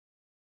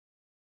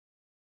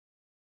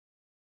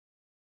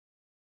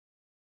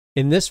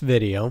In this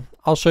video,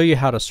 I'll show you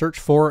how to search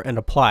for and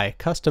apply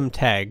custom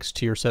tags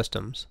to your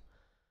systems.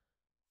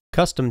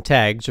 Custom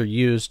tags are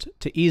used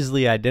to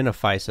easily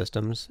identify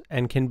systems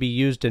and can be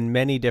used in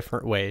many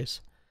different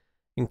ways,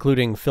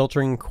 including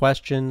filtering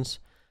questions,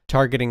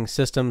 targeting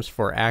systems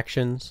for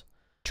actions,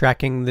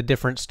 tracking the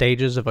different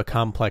stages of a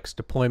complex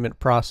deployment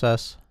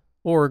process,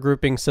 or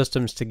grouping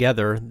systems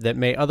together that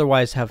may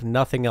otherwise have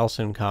nothing else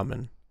in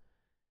common.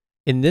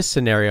 In this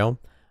scenario,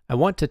 I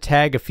want to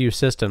tag a few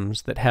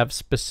systems that have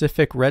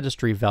specific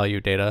registry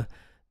value data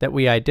that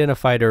we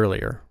identified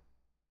earlier.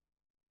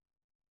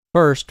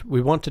 First, we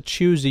want to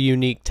choose a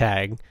unique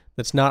tag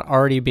that's not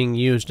already being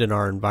used in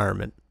our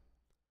environment.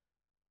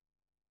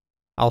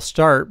 I'll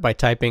start by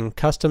typing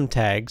custom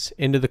tags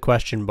into the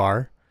question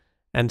bar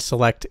and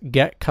select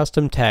Get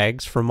Custom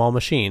Tags from All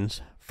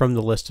Machines from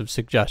the list of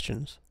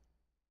suggestions.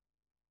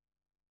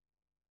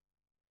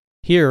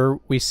 Here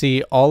we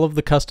see all of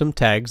the custom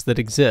tags that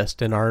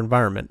exist in our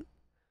environment.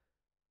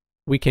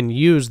 We can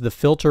use the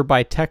Filter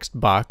by Text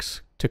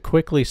box to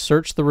quickly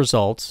search the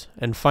results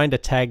and find a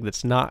tag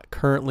that's not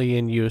currently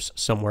in use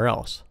somewhere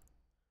else.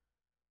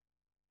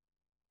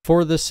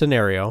 For this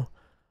scenario,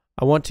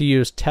 I want to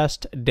use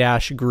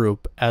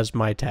test-group as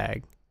my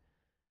tag,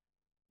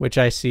 which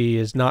I see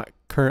is not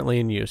currently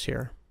in use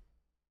here.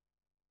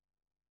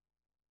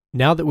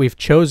 Now that we've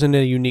chosen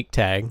a unique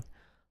tag,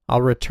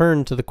 I'll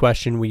return to the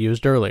question we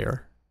used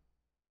earlier.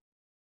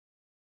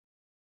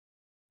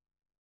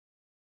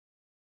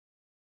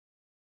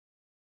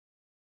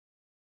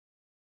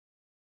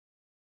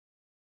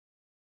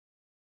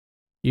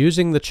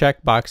 Using the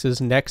checkboxes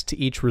next to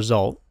each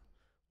result,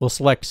 we'll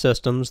select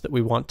systems that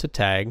we want to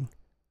tag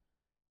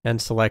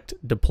and select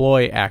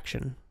Deploy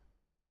Action.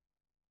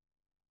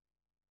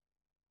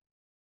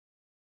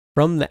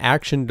 From the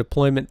Action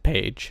Deployment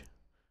page,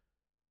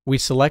 we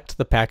select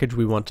the package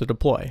we want to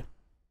deploy.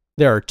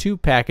 There are two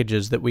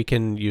packages that we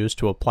can use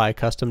to apply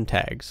custom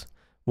tags,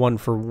 one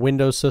for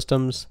Windows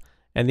systems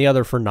and the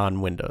other for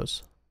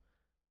non-Windows.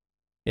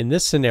 In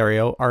this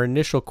scenario, our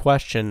initial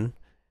question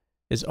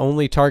is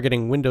only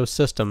targeting Windows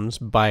systems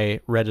by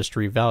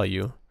registry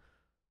value,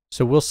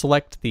 so we'll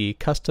select the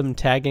Custom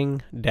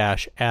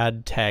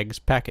Tagging-Add Tags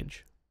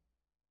package.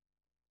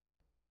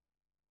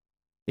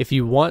 If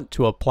you want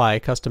to apply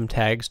custom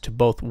tags to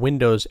both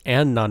Windows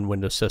and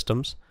non-Windows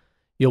systems,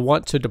 you'll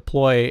want to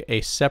deploy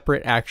a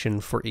separate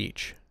action for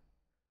each.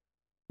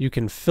 You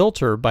can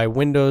filter by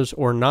Windows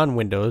or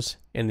non-Windows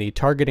in the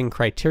Targeting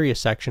Criteria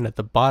section at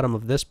the bottom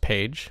of this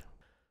page,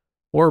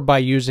 or by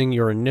using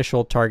your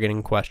initial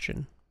targeting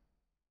question.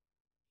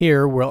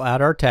 Here we'll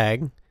add our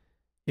tag.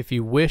 If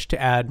you wish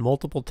to add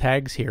multiple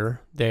tags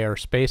here, they are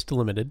space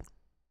limited.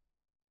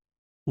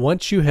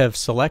 Once you have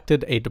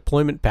selected a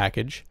deployment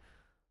package,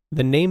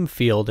 the name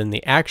field in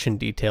the action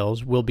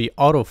details will be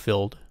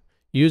autofilled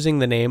using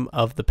the name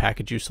of the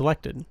package you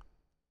selected.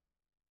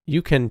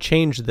 You can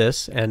change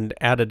this and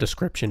add a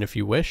description if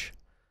you wish.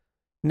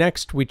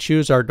 Next, we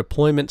choose our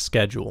deployment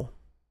schedule.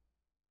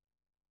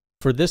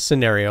 For this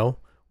scenario,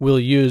 we'll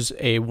use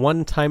a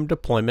one-time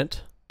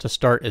deployment to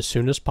start as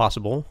soon as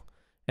possible,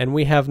 and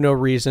we have no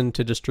reason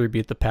to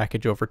distribute the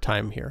package over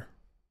time here.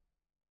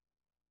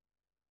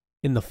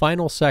 In the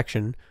final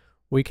section,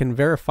 we can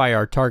verify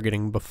our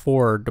targeting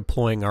before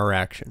deploying our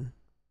action.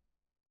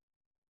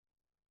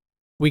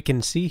 We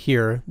can see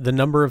here the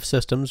number of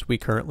systems we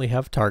currently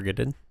have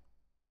targeted.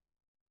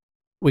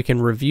 We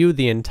can review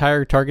the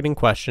entire targeting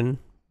question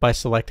by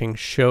selecting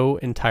Show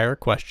Entire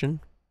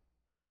Question.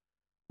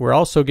 We're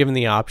also given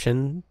the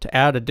option to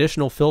add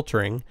additional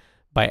filtering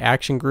by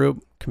action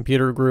group,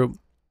 computer group,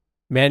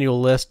 manual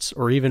lists,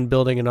 or even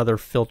building another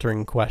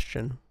filtering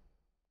question.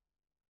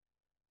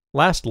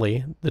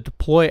 Lastly, the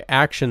Deploy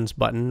Actions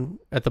button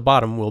at the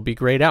bottom will be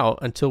grayed out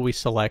until we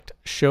select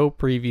Show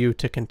Preview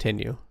to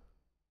continue.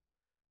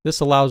 This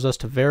allows us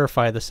to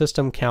verify the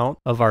system count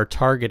of our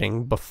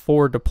targeting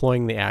before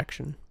deploying the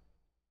action.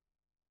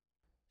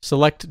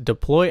 Select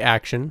Deploy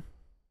Action,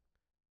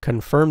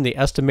 confirm the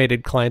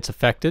estimated clients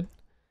affected,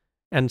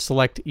 and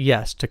select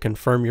Yes to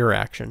confirm your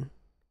action.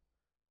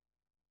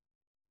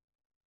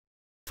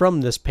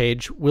 From this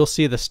page, we'll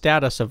see the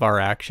status of our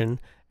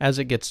action as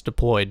it gets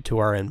deployed to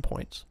our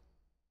endpoints.